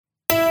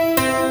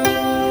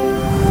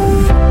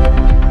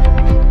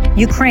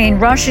Ukraine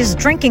rushes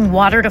drinking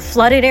water to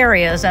flooded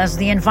areas as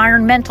the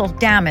environmental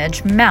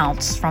damage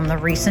mounts from the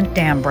recent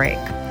dam break.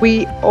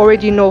 We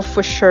already know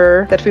for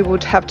sure that we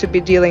would have to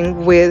be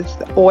dealing with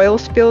oil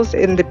spills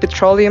in the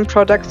petroleum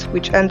products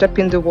which end up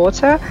in the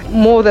water.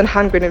 More than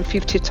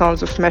 150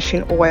 tons of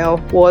machine oil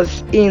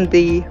was in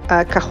the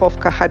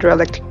Kakhovka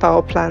hydroelectric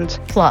power plant.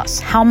 Plus,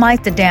 how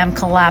might the dam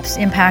collapse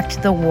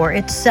impact the war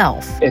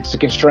itself? It's a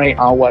constraint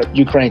on what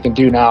Ukraine can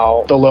do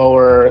now. The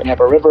lower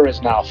Dnieper River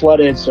is now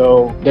flooded,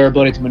 so their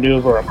ability to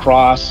maneuver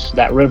across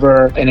that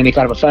river in any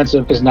kind of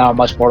offensive is now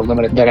much more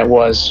limited than it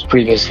was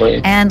previously.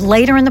 And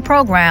later in the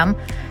program,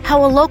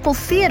 how a local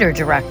theater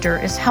director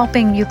is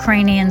helping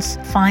Ukrainians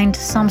find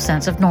some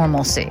sense of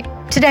normalcy.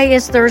 Today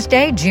is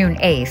Thursday, June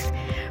 8th.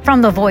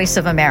 From the Voice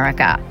of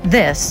America,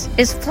 this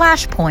is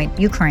Flashpoint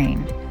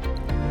Ukraine.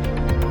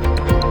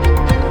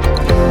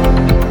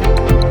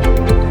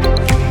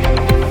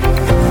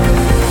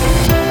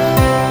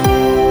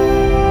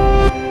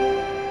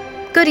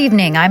 Good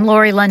evening. I'm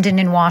Lori London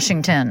in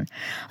Washington.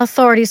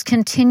 Authorities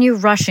continue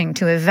rushing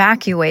to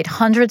evacuate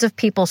hundreds of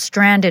people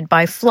stranded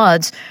by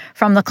floods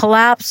from the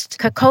collapsed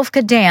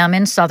Kakhovka Dam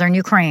in southern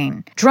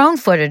Ukraine. Drone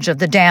footage of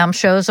the dam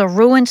shows a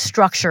ruined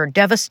structure,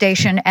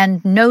 devastation,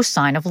 and no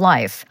sign of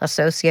life.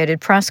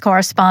 Associated Press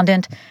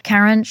correspondent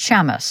Karen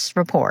Shamus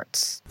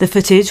reports. The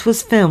footage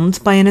was filmed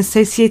by an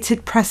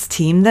Associated Press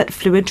team that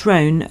flew a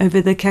drone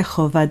over the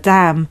Kakhovka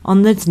Dam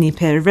on the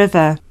Dnieper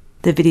River.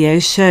 The video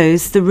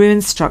shows the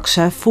ruined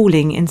structure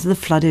falling into the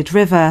flooded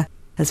river,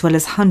 as well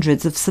as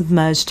hundreds of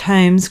submerged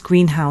homes,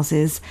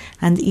 greenhouses,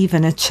 and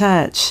even a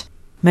church.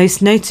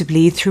 Most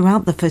notably,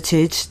 throughout the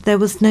footage, there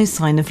was no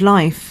sign of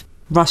life.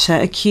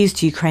 Russia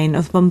accused Ukraine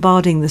of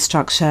bombarding the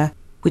structure,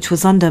 which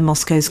was under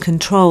Moscow's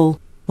control,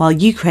 while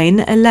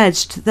Ukraine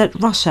alleged that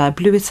Russia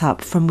blew it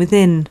up from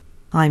within.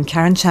 I'm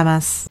Karen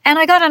Shamas. And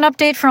I got an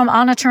update from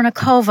Anna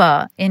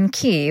Chernobyl in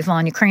Kyiv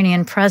on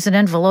Ukrainian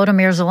President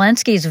Volodymyr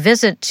Zelensky's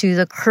visit to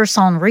the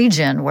Kherson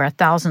region, where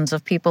thousands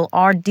of people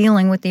are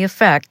dealing with the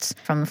effects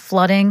from the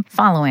flooding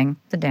following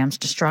the dam's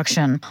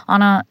destruction.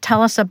 Anna,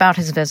 tell us about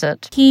his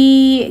visit.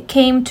 He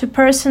came to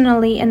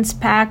personally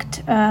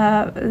inspect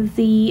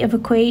the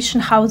evacuation,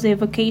 how the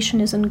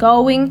evacuation is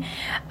ongoing.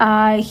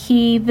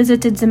 He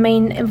visited the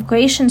main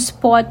evacuation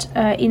spot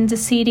in the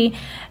city.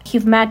 He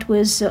met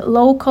with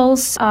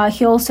locals.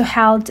 He also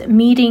held a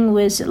meeting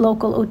with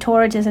local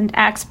authorities and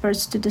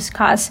experts to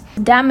discuss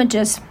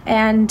damages,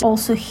 and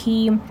also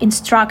he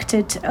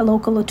instructed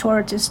local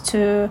authorities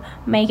to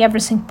make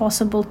everything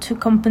possible to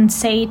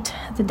compensate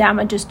the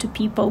damages to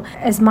people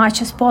as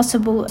much as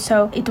possible.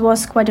 So it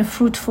was quite a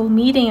fruitful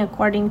meeting,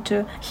 according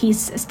to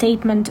his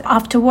statement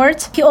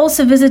afterwards. He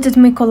also visited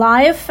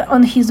Mykolaiv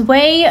on his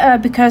way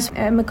because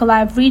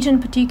Mykolaiv region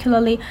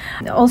particularly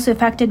also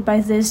affected by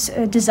this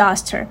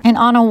disaster. And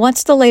Anna,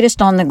 what's the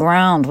latest on the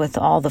ground with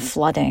all the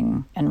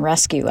flooding and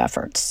rescue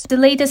efforts? The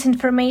latest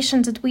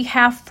information that we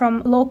have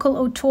from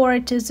local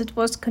authorities, it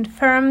was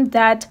confirmed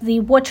that the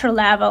water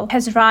level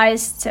has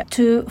risen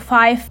to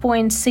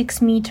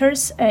 5.6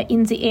 meters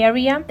in the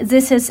area.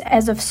 This is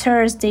as of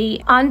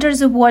Thursday. Under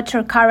the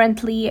water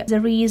currently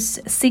there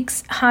is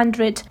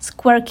 600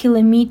 square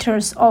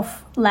kilometers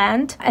of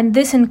land, and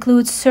this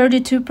includes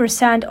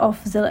 32%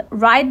 of the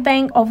right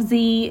bank of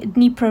the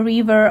Dnieper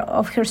River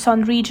of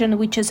Kherson region,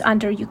 which is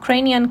under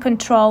Ukrainian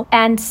control,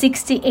 and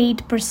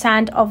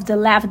 68% of the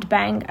left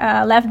bank.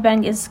 Left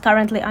bank is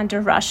currently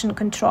under Russian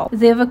control.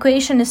 The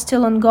evacuation is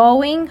still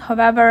ongoing.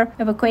 However,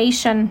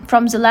 evacuation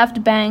from the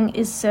left bank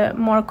is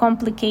more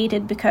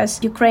complicated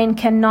because Ukraine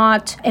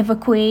cannot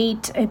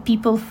evacuate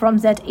people from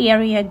that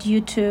area due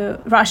to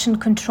Russian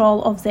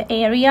control of the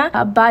area.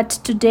 But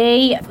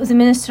today, the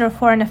Minister of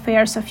Foreign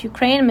Affairs of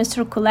Ukraine,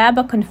 Mr.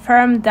 Kuleba,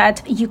 confirmed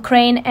that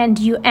Ukraine and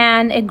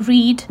UN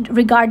agreed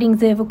regarding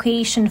the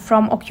evacuation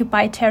from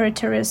occupied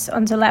territories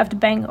on the left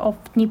bank of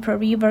Dnieper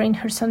River in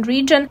Kherson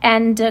region.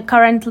 And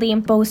currently,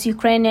 both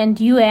Ukraine and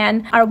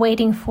UN are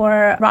waiting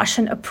for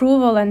Russian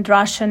approval and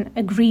Russian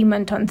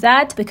agreement on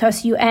that,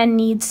 because UN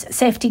needs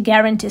safety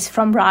guarantees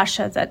from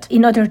Russia that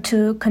in order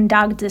to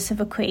conduct this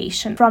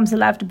evacuation from the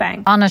left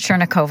bank. Anna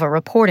Chernobyl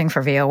reporting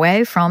for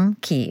VOA from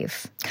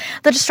Kyiv.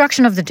 The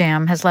destruction of the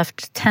dam has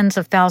left tens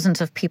of thousands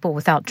of people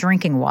without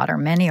drinking water.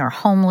 Many are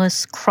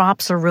homeless,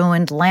 crops are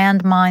ruined,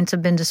 landmines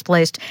have been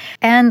displaced,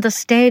 and the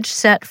stage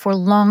set for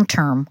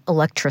long-term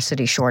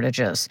electricity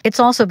shortages. It's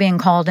also being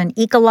called an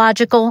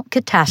ecological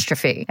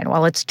catastrophe. And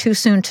while it's too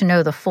soon to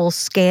know the full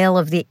scale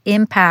of the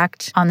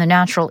impact on the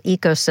natural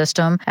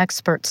ecosystem,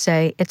 experts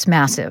say it's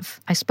massive.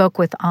 I spoke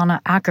with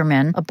Anna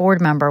Ackerman, a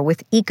board member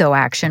with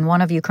EcoAction,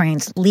 one of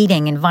Ukraine's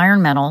leading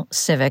environmental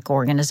civic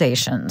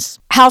organizations.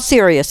 How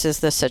serious is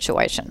this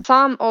situation?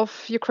 Some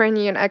of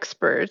Ukrainian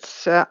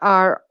experts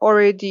are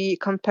already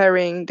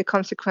comparing the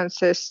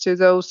consequences to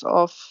those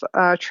of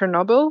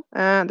Chernobyl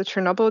and the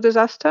Chernobyl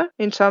disaster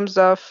in terms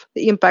of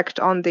the impact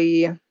on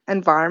the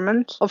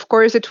environment. Of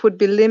course, it would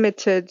be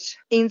limited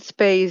in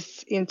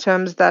space in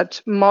terms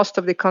that most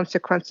of the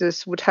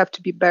consequences would have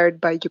to be borne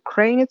by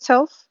Ukraine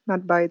itself,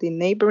 not by the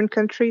neighboring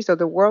countries or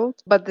the world.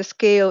 But the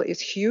scale is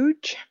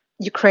huge.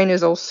 Ukraine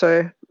is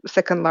also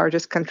second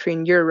largest country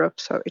in Europe,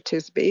 so it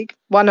is big.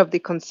 One of the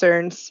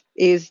concerns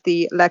is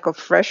the lack of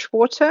fresh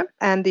water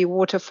and the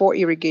water for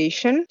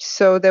irrigation.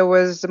 So there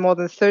was more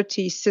than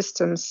 30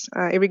 systems,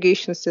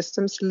 irrigation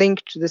systems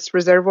linked to this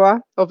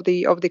reservoir of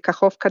the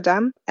Kakhovka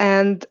dam.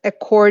 And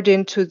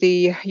according to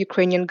the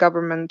Ukrainian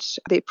government,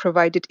 they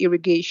provided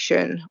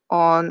irrigation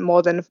on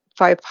more than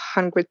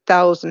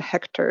 500,000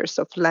 hectares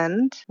of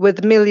land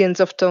with millions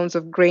of tons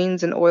of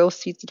grains and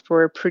oilseeds that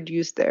were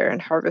produced there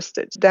and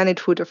harvested. Then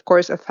it would, of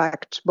course,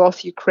 affect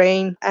both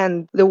Ukraine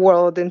and the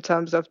world in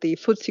terms of the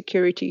food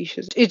security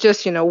issues. It's just,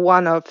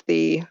 one of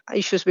the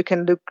issues we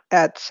can look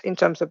at in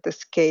terms of the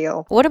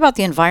scale. What about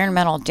the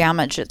environmental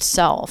damage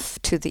itself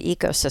to the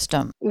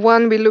ecosystem?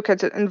 When we look at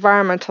the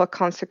environmental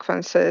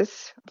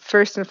consequences,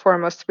 first and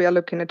foremost, we are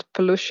looking at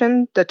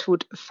pollution that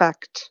would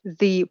affect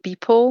the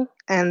people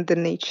and the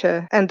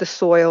nature and the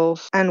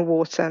soils and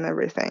water and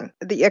everything.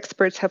 The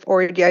experts have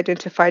already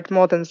identified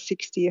more than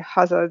 60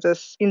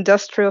 hazardous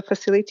industrial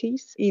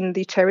facilities in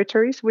the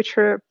territories which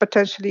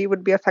potentially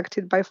would be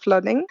affected by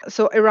flooding.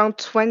 So around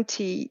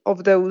 20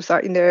 of those are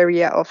in the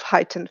area of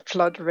heightened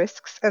flood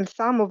risks. And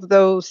some of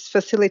those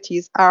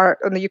facilities are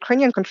on the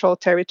Ukrainian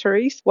controlled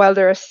territories, while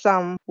there are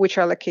some which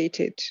are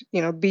located,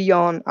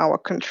 beyond our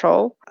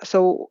control.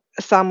 So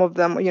some of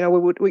them,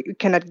 we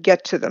cannot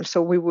get to them.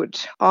 So we would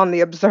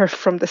only observe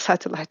from the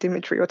satellite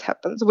imagery what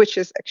happens, which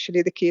is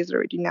actually the case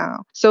already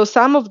now. So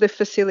some of the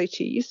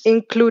facilities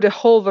include a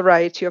whole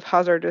variety of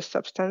hazardous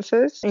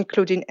substances,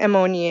 including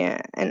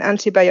ammonia and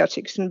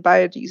antibiotics and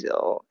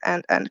biodiesel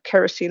and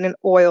kerosene and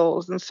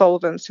oils and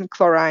solvents and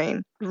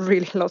chlorine,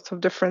 really lots of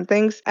different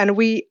things. And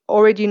we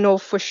already know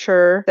for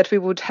sure that we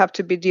would have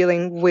to be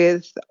dealing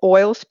with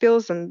oil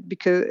spills, and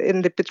because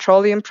in the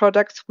petroleum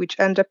products which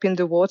end up in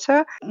the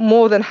water,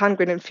 more than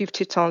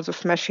 150 tons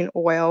of machine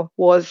oil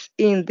was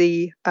in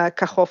the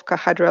Kakhovka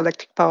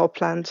hydroelectric power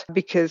plant,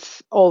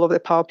 because all of the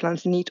power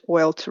plants need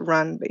oil to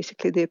run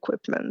basically the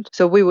equipment.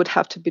 So we would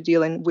have to be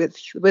dealing with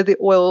the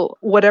oil,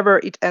 whatever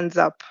it ends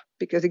up,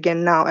 because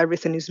again, now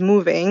everything is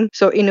moving.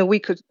 So in a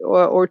week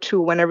or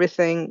two, when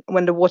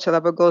the water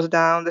level goes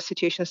down, the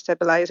situation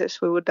stabilizes,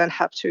 we would then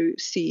have to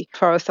see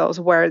for ourselves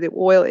where the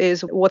oil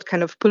is, what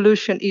kind of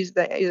pollution is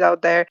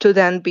out there, to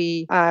then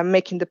be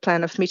making the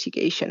plan of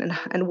mitigation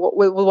and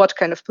what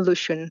kind of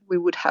pollution we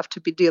would have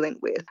to be dealing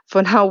with.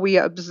 For now, we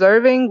are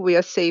observing, we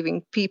are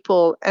saving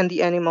people and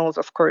the animals.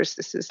 Of course,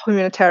 this is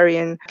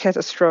humanitarian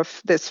catastrophe,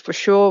 this for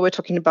sure. We're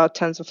talking about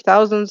tens of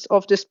thousands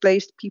of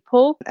displaced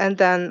people. And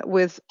then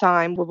with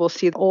time, we will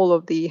see all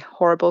of the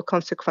horrible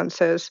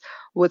consequences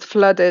with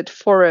flooded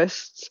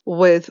forests,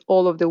 with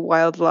all of the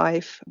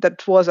wildlife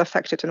that was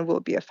affected and will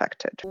be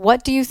affected.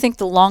 What do you think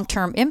the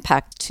long-term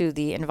impact to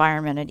the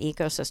environment and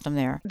ecosystem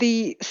there?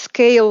 The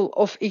scale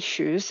of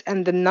issues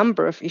and the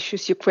number of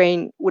issues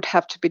Ukraine would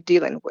have to be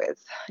dealing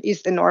with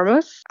is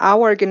enormous.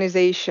 Our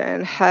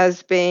organization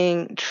has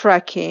been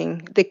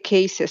tracking the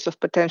cases of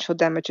potential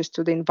damages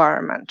to the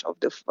environment of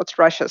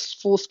Russia's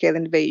full-scale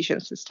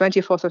invasion since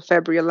 24th of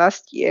February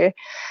last year,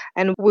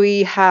 and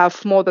we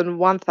have more than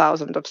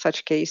 1,000 of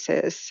such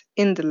cases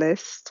in the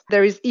list.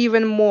 There is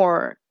even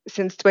more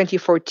since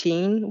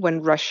 2014,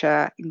 when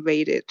Russia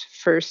invaded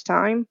first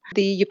time.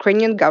 The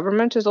Ukrainian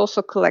government is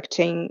also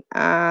collecting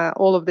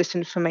all of this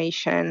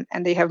information,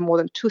 and they have more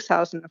than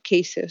 2,000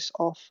 cases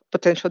of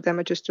potential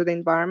damages to the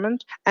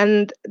environment.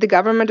 And the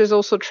government is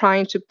also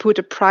trying to put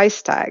a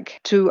price tag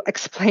to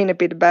explain a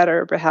bit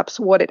better, perhaps,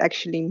 what it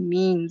actually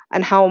means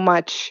and how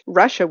much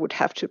Russia would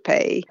have to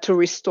pay to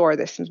restore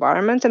this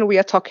environment. And we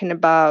are talking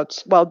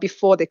about,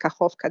 before the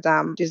Kakhovka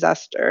Dam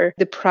disaster,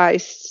 the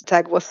price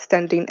tag was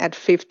standing at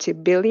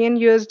 $50 billion.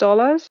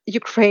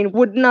 Ukraine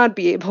would not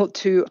be able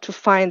to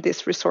find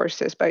these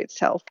resources by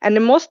itself. And the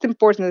most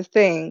important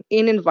thing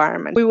in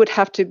environment, we would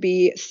have to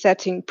be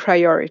setting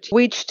priority.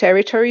 Which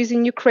territories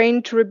in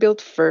Ukraine to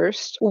rebuild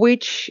first?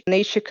 Which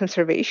nature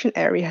conservation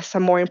areas are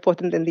more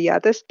important than the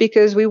others?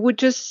 Because we would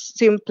just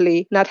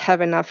simply not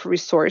have enough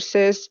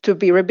resources to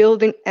be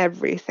rebuilding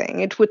everything.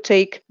 It would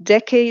take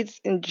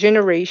decades and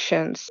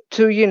generations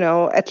to,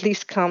 at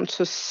least come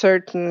to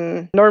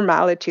certain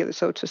normality,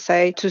 so to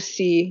say, to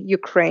see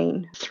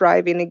Ukraine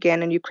thriving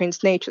again and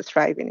Ukraine's nature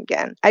thriving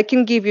again. I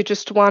can give you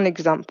just one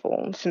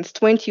example. Since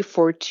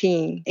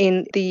 2014,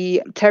 in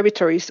the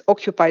territories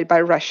occupied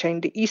by Russia in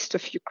the east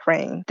of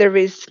Ukraine, there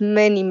is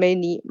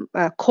many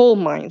coal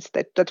mines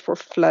that were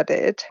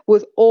flooded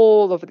with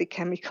all of the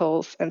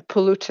chemicals and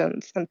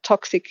pollutants and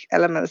toxic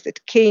elements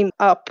that came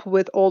up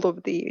with all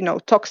of the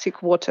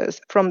toxic waters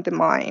from the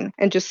mine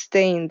and just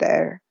staying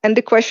there. And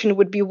the question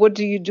would be, what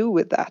do you do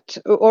with that?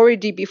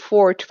 Already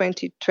before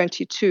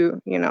 2022,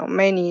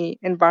 many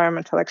environmental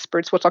environmental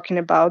experts were talking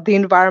about the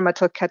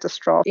environmental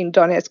catastrophe in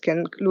Donetsk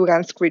and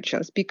Lugansk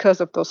regions because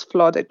of those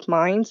flooded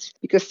mines,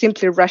 because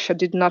simply Russia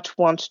did not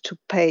want to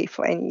pay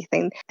for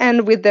anything.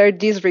 And with their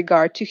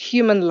disregard to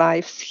human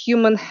lives,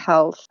 human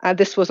health,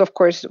 this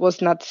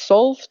was not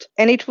solved.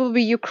 And it will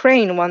be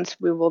Ukraine, once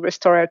we will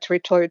restore our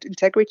territorial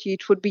integrity,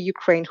 it would be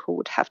Ukraine who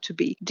would have to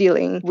be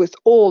dealing with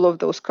all of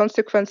those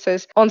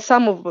consequences. On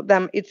some of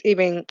them,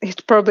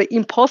 it's probably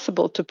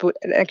impossible to put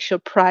an actual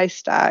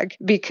price tag,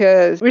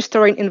 because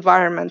restoring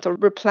environment or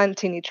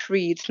replanting a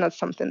tree, it's not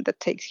something that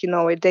takes,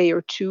 a day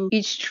or two.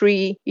 Each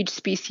tree, each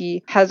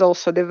species has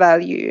also the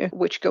value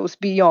which goes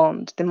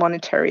beyond the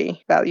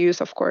monetary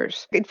values, of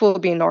course. It will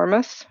be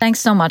enormous. Thanks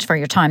so much for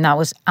your time. That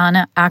was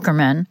Anna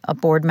Ackerman, a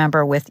board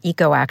member with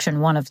Eco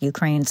Action, one of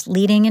Ukraine's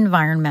leading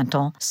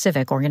environmental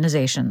civic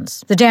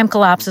organizations. The dam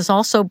collapse has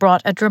also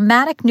brought a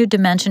dramatic new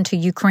dimension to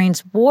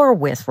Ukraine's war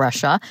with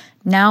Russia,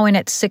 now in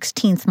its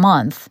 16th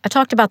month. I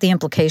talked about the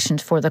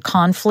implications for the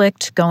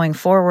conflict going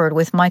forward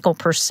with Michael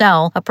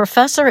Purcell, a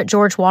professor at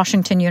George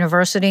Washington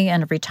University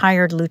and a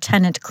retired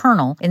lieutenant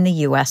colonel in the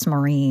U.S.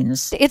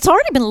 Marines. It's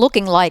already been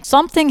looking like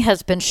something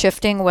has been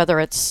shifting, whether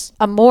it's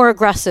a more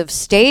aggressive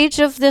stage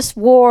of this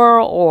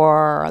war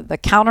or the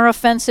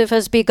counteroffensive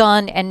has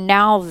begun, and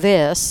now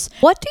this.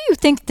 What do you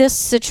think this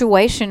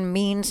situation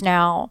means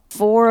now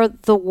for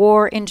the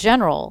war in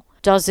general?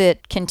 Does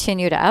it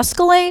continue to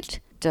escalate?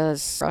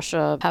 Does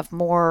Russia have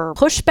more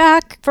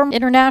pushback from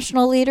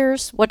international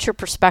leaders? What's your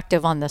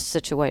perspective on this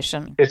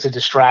situation? It's a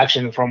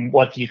distraction from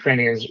what the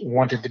Ukrainians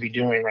wanted to be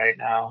doing right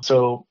now.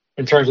 So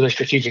in terms of the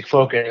strategic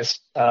focus,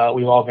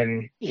 we've all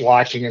been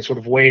watching and sort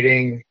of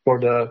waiting for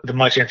the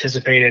much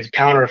anticipated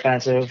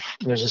counteroffensive.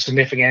 There's a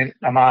significant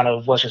amount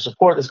of Western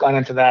support that's gone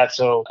into that.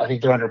 So I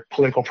think they're under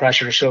political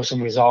pressure to show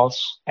some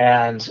results.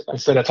 And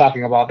instead of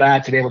talking about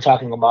that, today we're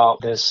talking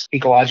about this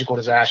ecological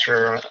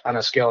disaster on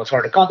a scale it's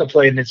hard to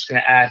contemplate, and it's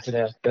going to add to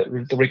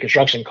the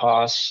reconstruction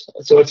costs.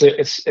 So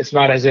it's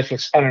not as if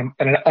it's an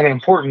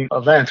unimportant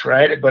event,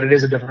 right? But it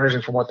is a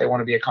diversion from what they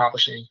want to be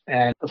accomplishing.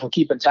 And if we're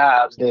keeping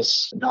tabs,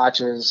 this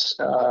notches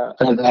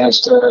an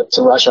advantage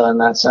to Russia in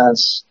that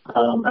sense,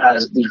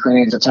 as the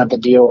Ukrainians attempt to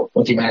deal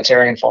with the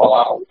humanitarian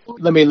fallout.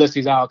 Let me list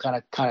these out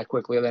kind of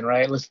quickly then,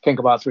 right? Let's think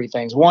about three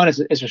things. One is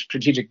a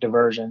strategic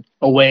diversion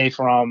away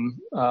from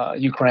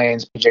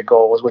Ukraine's strategic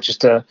goals, which is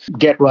to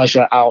get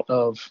Russia out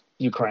of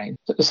Ukraine.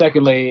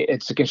 Secondly,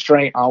 it's a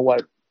constraint on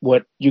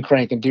what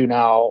Ukraine can do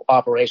now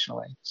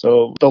operationally.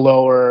 So the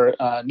lower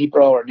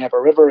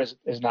Dnieper River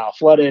is now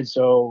flooded,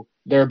 so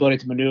their ability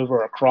to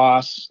maneuver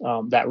across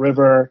that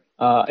river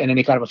in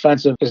any kind of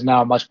offensive is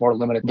now much more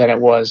limited than it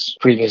was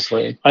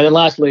previously. And then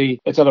lastly,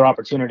 it's another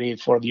opportunity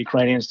for the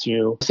Ukrainians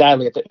to,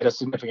 sadly at a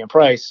significant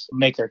price,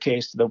 make their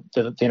case to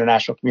the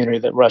international community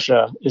that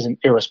Russia is an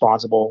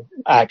irresponsible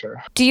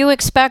actor. Do you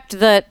expect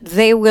that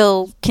they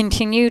will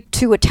continue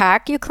to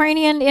attack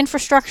Ukrainian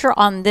infrastructure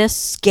on this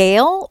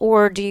scale,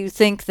 or do you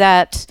think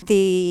that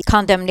the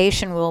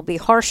condemnation will be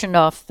harsh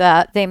enough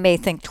that they may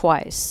think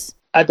twice?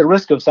 At the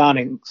risk of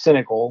sounding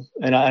cynical,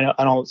 and I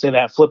don't say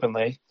that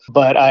flippantly,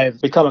 but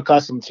I've become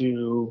accustomed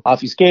to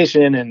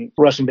obfuscation and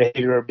Russian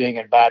behavior being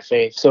in bad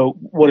faith. So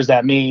what does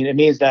that mean? It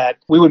means that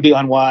we would be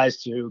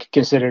unwise to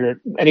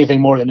consider anything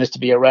more than this to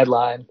be a red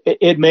line.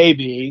 It may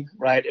be,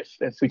 right,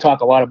 if we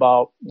talk a lot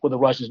about will the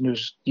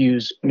Russians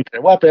use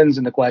nuclear weapons,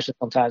 and the question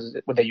sometimes is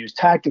would they use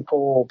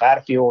tactical,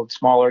 battlefield,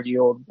 smaller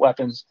yield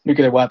weapons,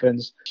 nuclear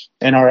weapons?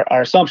 And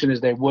our assumption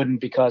is they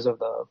wouldn't because of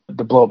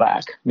the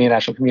blowback in the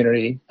international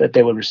community that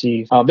they would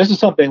receive. This is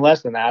something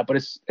less than that, but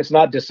it's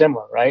not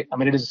dissimilar, right? I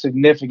mean, it is a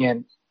significant,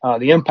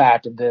 the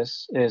impact of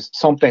this is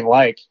something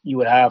like you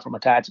would have from a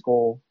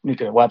tactical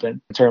nuclear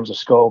weapon in terms of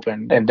scope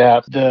and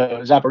depth.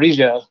 The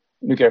Zaporizhzhia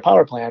nuclear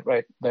power plant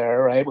right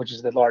there, right, which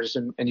is the largest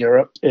in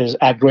Europe, is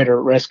at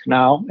greater risk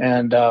now.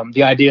 And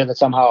the idea that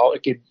somehow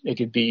it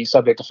could be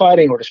subject to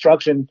fighting or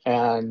destruction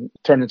and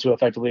turn into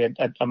effectively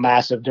a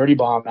massive dirty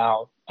bomb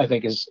now, I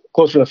think is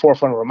closer to the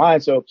forefront of our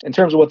mind. So in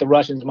terms of what the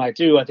Russians might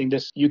do, I think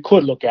you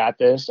could look at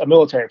this, a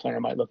military planner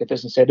might look at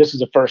this and say, this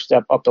is the first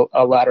step up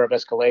a ladder of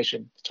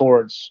escalation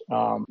towards,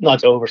 not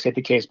to overstate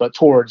the case, but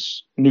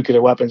towards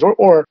nuclear weapons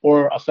or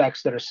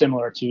effects that are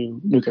similar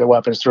to nuclear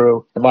weapons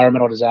through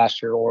environmental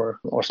disaster or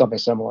something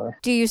similar.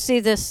 Do you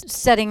see this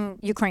setting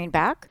Ukraine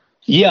back?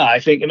 Yeah, I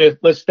think, and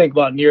let's think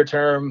about near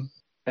term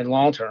and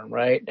long term,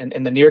 right? And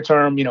in the near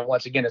term,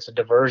 once again, it's a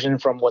diversion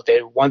from what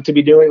they want to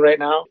be doing right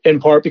now, in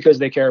part because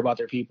they care about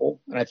their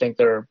people. And I think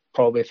they're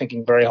probably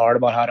thinking very hard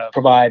about how to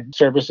provide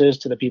services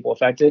to the people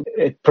affected.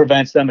 It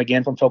prevents them,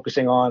 again, from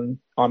focusing on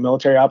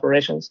military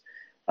operations.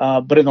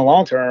 But in the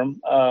long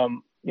term,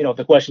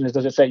 the question is,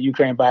 does it set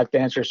Ukraine back? The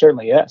answer is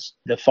certainly yes.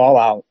 The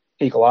fallout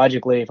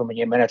ecologically, from a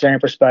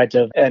humanitarian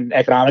perspective and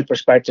economic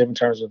perspective in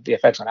terms of the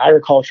effects on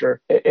agriculture.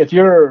 If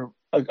you're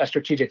a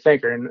strategic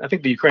thinker, and I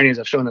think the Ukrainians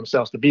have shown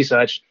themselves to be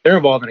such, they're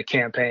involved in a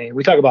campaign.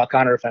 We talk about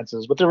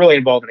counteroffensives, but they're really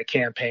involved in a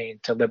campaign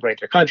to liberate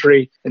their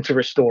country and to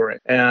restore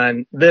it.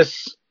 And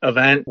this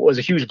event was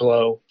a huge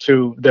blow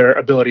to their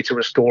ability to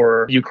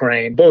restore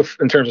Ukraine, both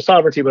in terms of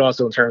sovereignty, but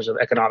also in terms of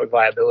economic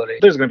viability.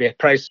 There's going to be a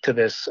price to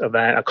this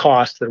event, a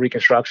cost to the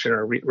reconstruction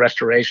or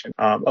restoration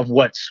of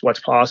what's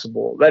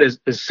possible. That is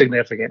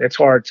significant. It's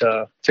hard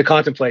to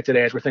contemplate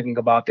today as we're thinking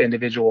about the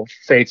individual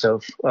fates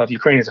of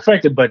Ukrainians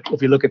affected. But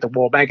if you look at the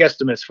World Bank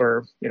estimates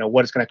for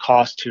what it's going to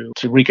cost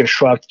to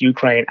reconstruct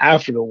Ukraine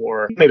after the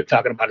war, maybe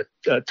talking about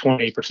a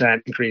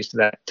 20% increase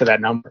to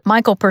that number.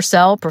 Michael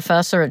Purcell,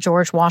 professor at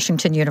George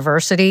Washington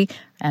University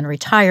and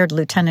retired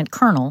lieutenant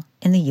colonel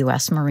in the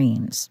U.S.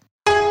 Marines.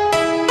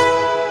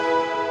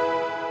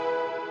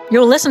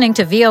 You're listening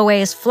to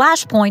VOA's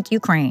Flashpoint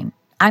Ukraine.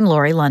 I'm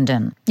Laurie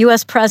London.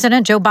 U.S.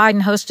 President Joe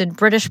Biden hosted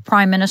British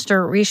Prime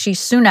Minister Rishi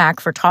Sunak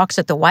for talks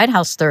at the White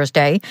House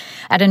Thursday.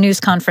 At a news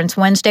conference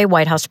Wednesday,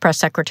 White House Press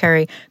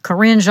Secretary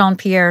Karine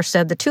Jean-Pierre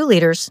said the two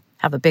leaders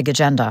have a big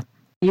agenda.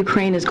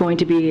 Ukraine is going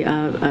to be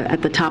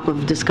at the top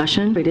of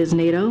discussion. It is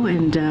NATO,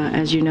 and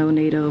as you know,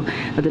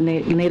 the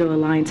NATO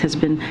alliance has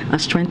been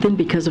strengthened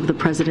because of the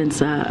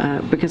president's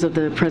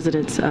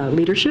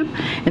leadership,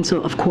 and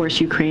so of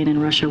course Ukraine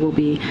and Russia will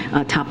be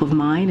top of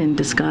mind and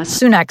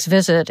discussed. Sunak's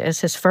visit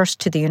is his first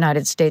to the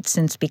United States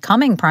since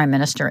becoming prime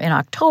minister in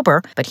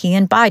October, but he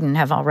and Biden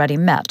have already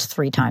met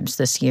 3 times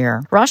this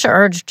year. Russia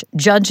urged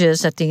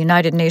judges at the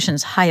United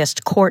Nations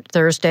highest court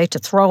Thursday to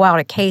throw out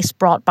a case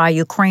brought by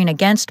Ukraine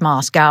against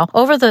Moscow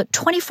over the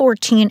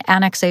 2014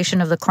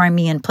 annexation of the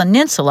Crimean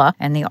Peninsula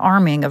and the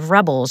arming of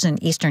rebels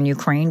in eastern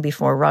Ukraine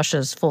before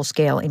Russia's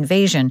full-scale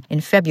invasion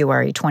in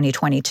February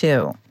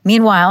 2022.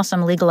 Meanwhile,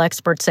 some legal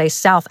experts say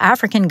South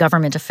African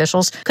government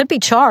officials could be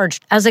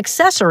charged as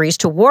accessories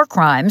to war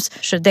crimes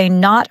should they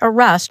not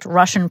arrest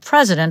Russian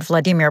President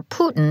Vladimir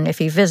Putin if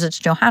he visits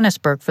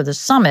Johannesburg for the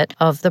summit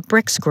of the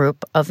BRICS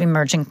group of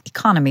emerging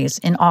economies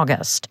in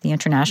August. The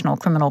International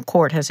Criminal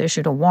Court has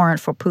issued a warrant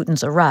for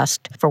Putin's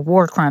arrest for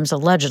war crimes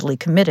allegedly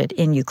committed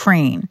in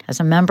Ukraine. As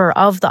a member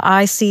of the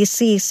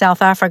ICC,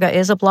 South Africa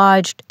is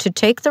obliged to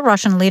take the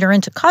Russian leader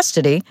into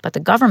custody, but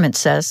the government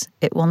says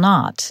it will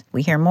not.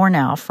 We hear more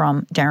now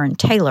from Darren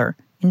Taylor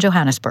in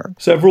Johannesburg.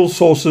 Several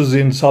sources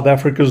in South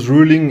Africa's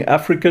ruling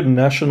African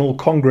National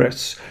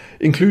Congress,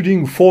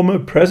 including former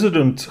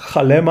President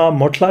Kgalema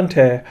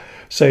Motlanthe,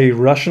 say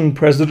Russian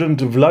President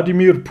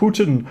Vladimir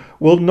Putin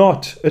will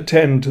not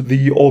attend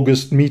the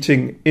August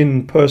meeting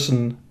in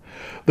person.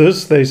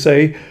 This, they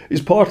say,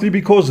 is partly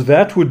because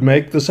that would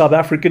make the South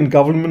African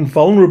government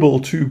vulnerable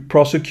to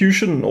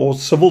prosecution or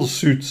civil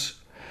suits.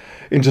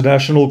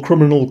 International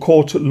Criminal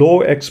Court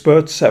law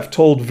experts have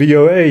told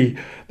VOA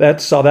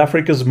that South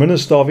Africa's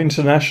Minister of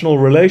International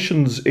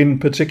Relations, in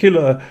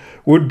particular,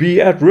 would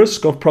be at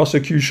risk of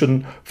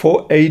prosecution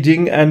for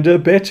aiding and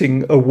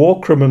abetting a war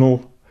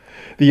criminal.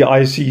 The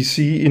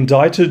ICC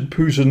indicted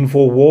Putin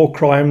for war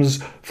crimes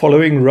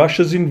following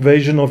Russia's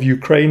invasion of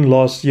Ukraine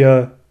last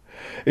year.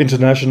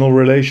 International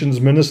Relations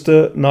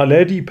Minister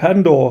Naledi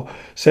Pandor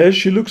says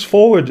she looks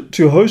forward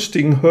to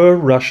hosting her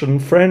Russian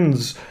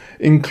friends,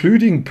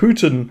 including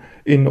Putin,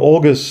 in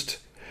August.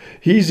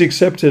 He's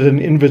accepted an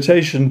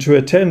invitation to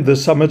attend the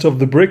summit of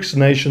the BRICS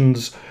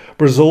nations: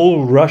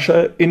 Brazil,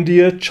 Russia,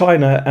 India,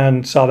 China,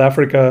 and South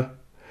Africa.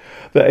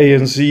 The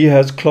ANC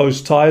has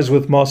close ties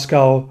with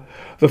Moscow.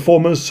 The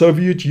former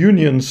Soviet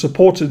Union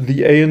supported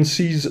the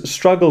ANC's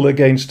struggle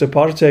against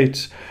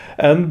apartheid,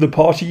 and the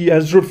party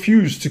has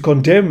refused to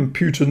condemn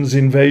Putin's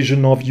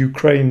invasion of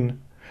Ukraine.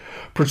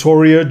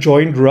 Pretoria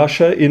joined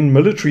Russia in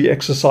military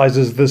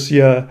exercises this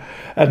year,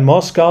 and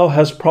Moscow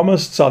has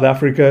promised South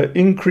Africa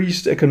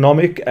increased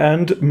economic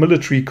and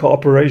military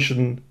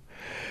cooperation.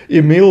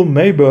 Emil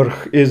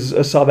Mayburg is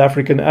a South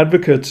African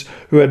advocate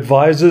who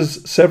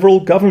advises several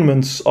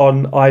governments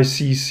on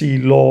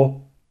ICC law.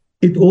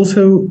 It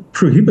also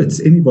prohibits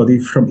anybody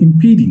from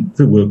impeding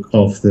the work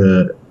of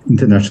the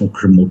International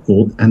Criminal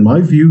Court, and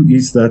my view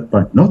is that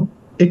by not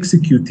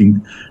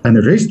executing an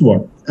arrest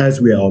warrant,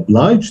 as we are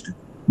obliged to,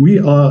 we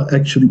are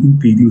actually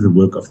impeding the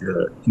work of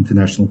the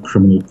International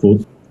Criminal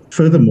Court.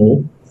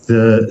 Furthermore,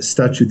 the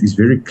statute is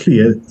very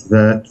clear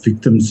that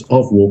victims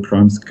of war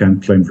crimes can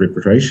claim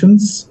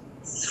reparations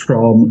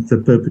from the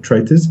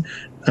perpetrators.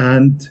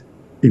 And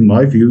in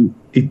my view,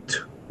 it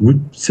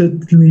would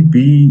certainly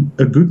be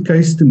a good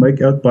case to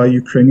make out by a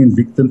Ukrainian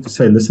victim to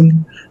say,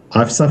 listen,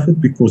 I've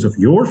suffered because of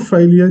your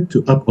failure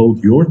to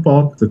uphold your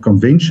part of the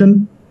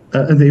convention,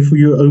 and therefore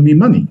you owe me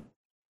money.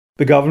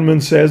 The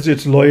government says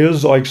its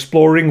lawyers are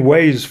exploring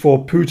ways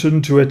for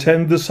Putin to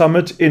attend the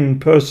summit in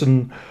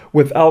person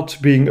without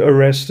being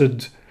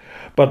arrested.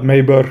 But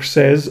Mayburg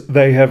says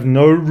they have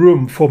no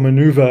room for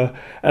maneuver,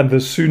 and the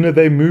sooner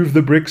they move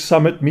the BRICS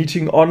summit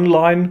meeting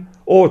online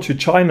or to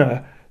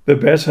China, the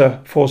better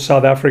for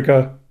South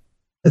Africa.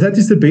 That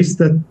is the best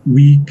that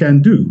we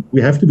can do.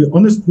 We have to be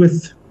honest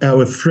with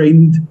our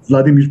friend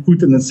Vladimir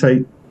Putin and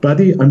say,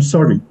 buddy, I'm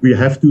sorry, we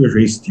have to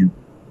arrest you.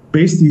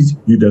 Best is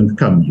you don't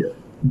come here.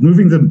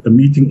 Moving the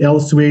meeting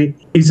elsewhere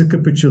is a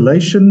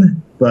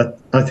capitulation, but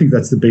I think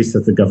that's the best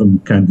that the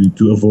government can do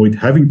to avoid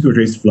having to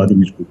arrest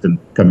Vladimir Putin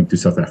coming to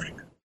South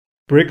Africa.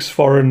 BRICS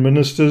foreign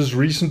ministers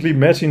recently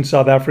met in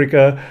South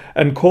Africa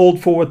and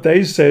called for what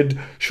they said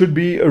should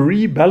be a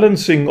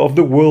rebalancing of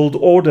the world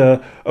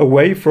order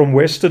away from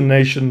Western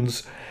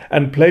nations,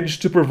 and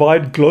pledged to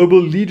provide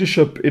global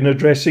leadership in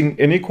addressing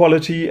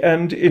inequality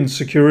and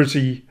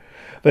insecurity.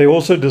 They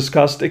also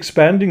discussed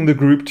expanding the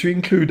group to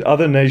include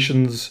other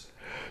nations.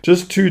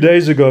 Just 2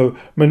 days ago,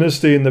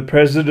 Minister in the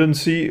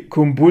Presidency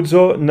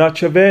Khumbudzo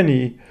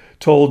Ntshavheni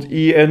told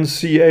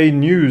ENCA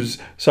News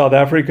South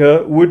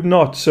Africa would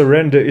not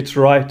surrender its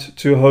right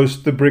to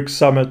host the BRICS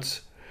summit.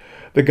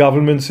 The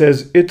government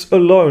says it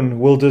alone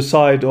will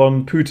decide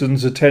on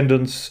Putin's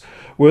attendance,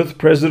 with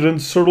President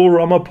Cyril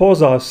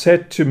Ramaphosa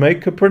set to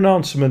make a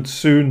pronouncement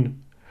soon.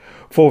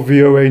 For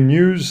VOA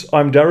News,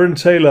 I'm Darren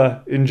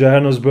Taylor in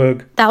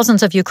Johannesburg.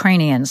 Thousands of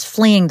Ukrainians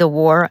fleeing the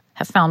war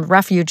have found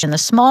refuge in the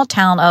small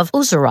town of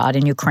Uzhhorod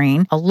in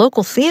Ukraine. A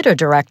local theater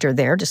director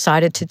there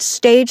decided to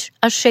stage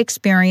a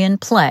Shakespearean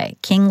play,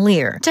 King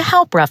Lear, to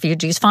help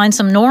refugees find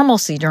some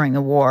normalcy during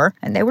the war,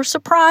 and they were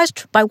surprised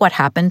by what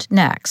happened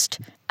next.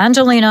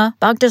 Angelina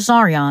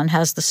Bagdasaryan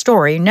has the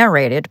story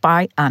narrated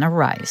by Anna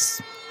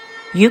Rice.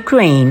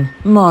 Ukraine,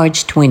 March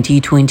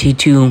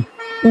 2022.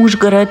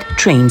 Uzhhorod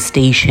train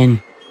station.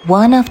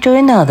 One after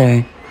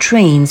another,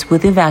 trains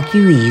with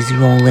evacuees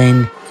roll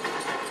in.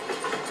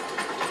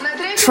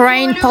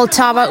 Train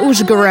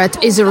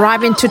Poltava-Uzhhorod is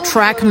arriving to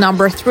track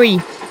number 3.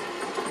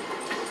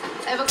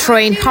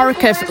 Train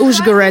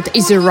Kharkiv-Uzhhorod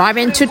is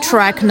arriving to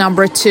track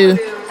number 2.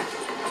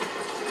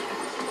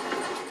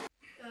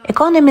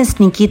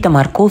 Economist Nikita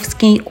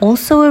Markovsky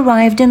also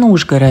arrived in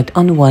Uzhhorod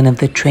on one of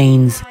the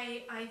trains.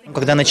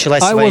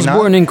 I was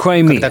born in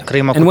Crimea,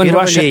 and when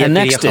Russia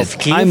annexed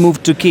it, I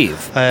moved to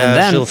Kiev. And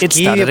then it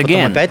started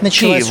again.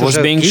 Kiev was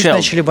being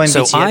shelled,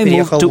 so I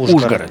moved to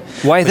Uzhhorod.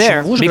 Why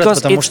there?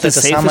 Because it's the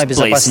safest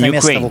place in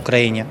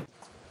Ukraine.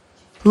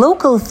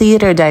 Local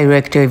theater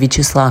director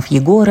Vyacheslav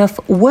Yegorov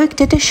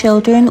worked at a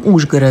shelter in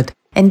Uzhhorod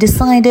and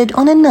decided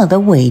on another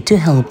way to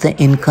help the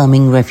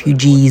incoming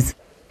refugees.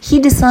 He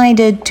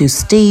decided to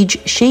stage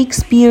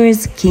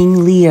Shakespeare's King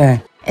Lear,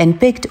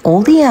 and picked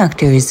all the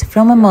actors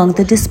from among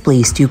the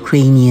displaced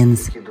Ukrainians.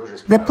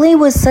 The play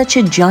was such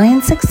a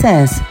giant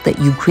success that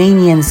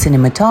Ukrainian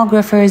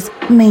cinematographers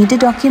made a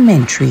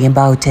documentary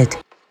about it.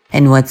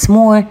 And what's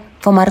more,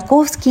 for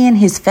Markovsky and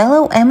his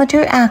fellow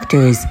amateur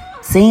actors,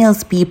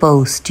 salespeople,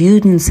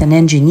 students and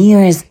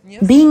engineers,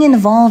 being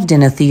involved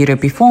in a theater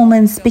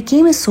performance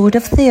became a sort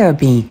of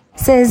therapy,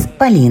 says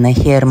Polina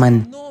Herman.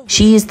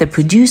 She is the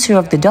producer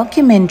of the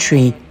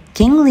documentary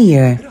King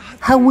Lear,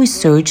 How We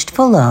Searched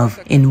for Love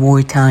in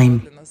Wartime.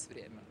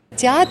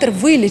 Theater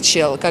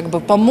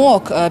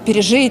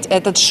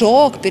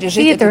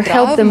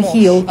helped them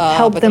heal,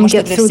 helped them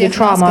get through the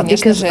trauma,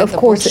 because, of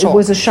course, it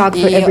was a shock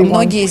for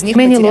everyone.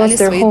 Many lost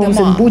their homes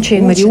in Bucha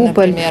and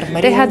Mariupol.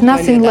 They had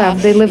nothing left.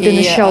 They lived in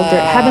a shelter,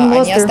 having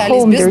lost their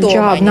home, their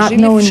job, not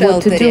knowing what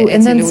to do.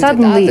 And then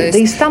suddenly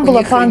they stumble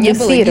upon the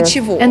theater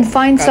and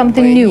find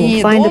something new,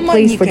 find a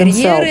place for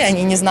themselves.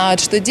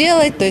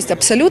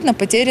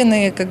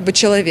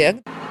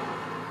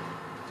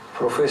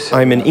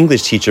 I'm an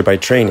English teacher by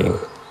training.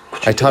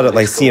 I taught at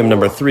Lyceum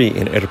number 3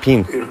 in Irpin.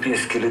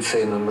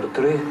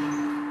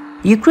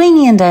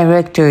 Ukrainian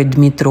director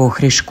Dmitro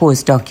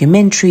Hryshko's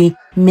documentary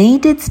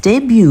made its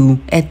debut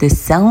at the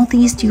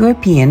Southeast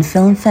European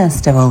Film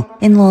Festival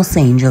in Los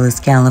Angeles,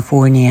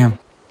 California.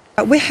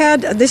 We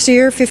had this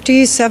year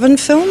 57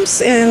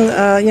 films and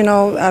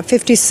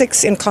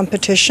 56 in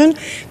competition,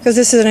 because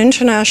this is an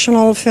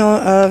international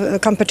film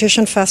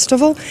competition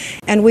festival,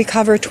 and we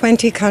cover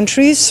 20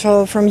 countries,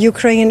 so from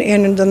Ukraine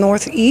in the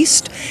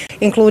northeast,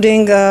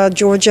 including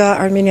Georgia,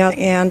 Armenia,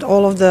 and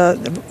all of the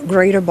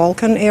greater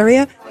Balkan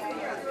area.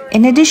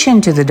 In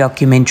addition to the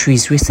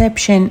documentary's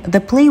reception,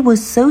 the play was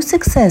so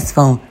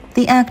successful,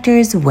 the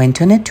actors went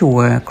on a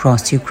tour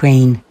across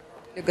Ukraine.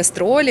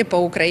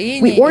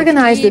 We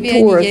organized a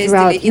tour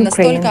throughout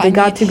Ukraine. They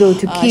got to go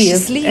to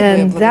Kiev,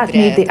 and that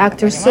made the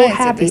actors so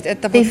happy.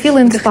 They feel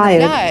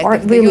inspired.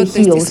 Art really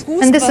heals.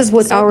 And this is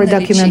what our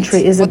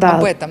documentary is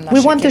about.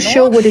 We want to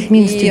show what it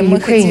means to be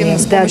Ukrainian,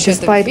 that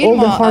despite all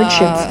the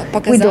hardships,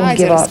 we don't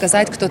give up.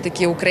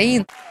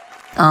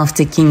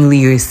 After King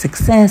Lear's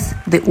success,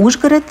 the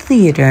Uzhhorod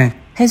Theatre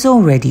has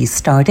already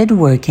started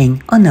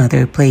working on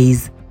other plays.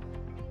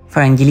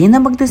 For Angelina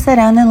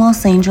Bagdasaryan in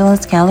Los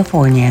Angeles,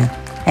 California,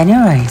 Anna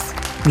Rice,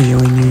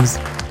 VOA News.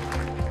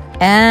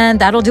 And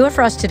that'll do it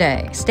for us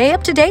today. Stay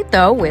up to date,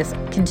 though, with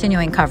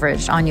continuing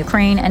coverage on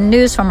Ukraine and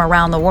news from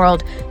around the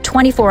world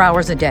 24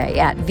 hours a day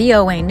at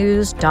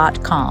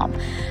voanews.com.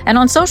 And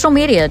on social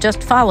media,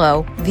 just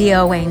follow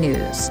VOA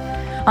News.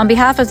 On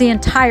behalf of the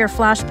entire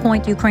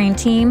FLASHPOINT Ukraine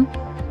team,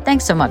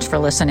 thanks so much for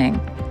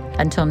listening.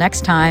 Until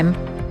next time,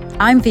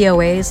 I'm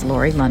VOA's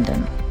Lori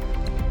London.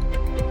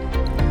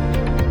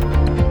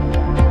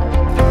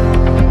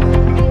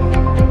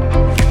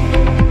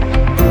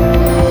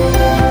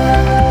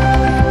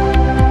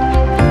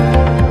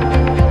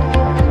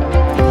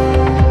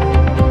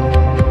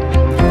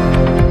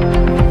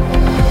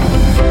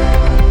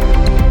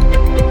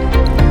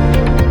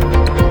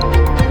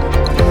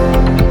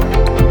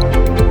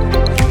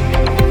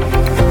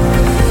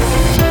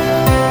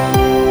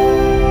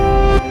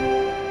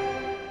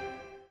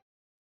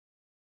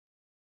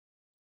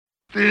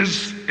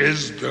 This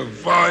is the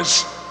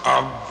voice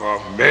of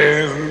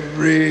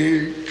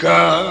America.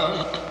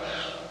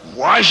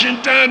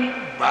 Washington,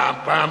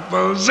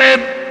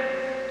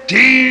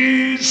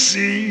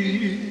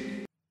 DC.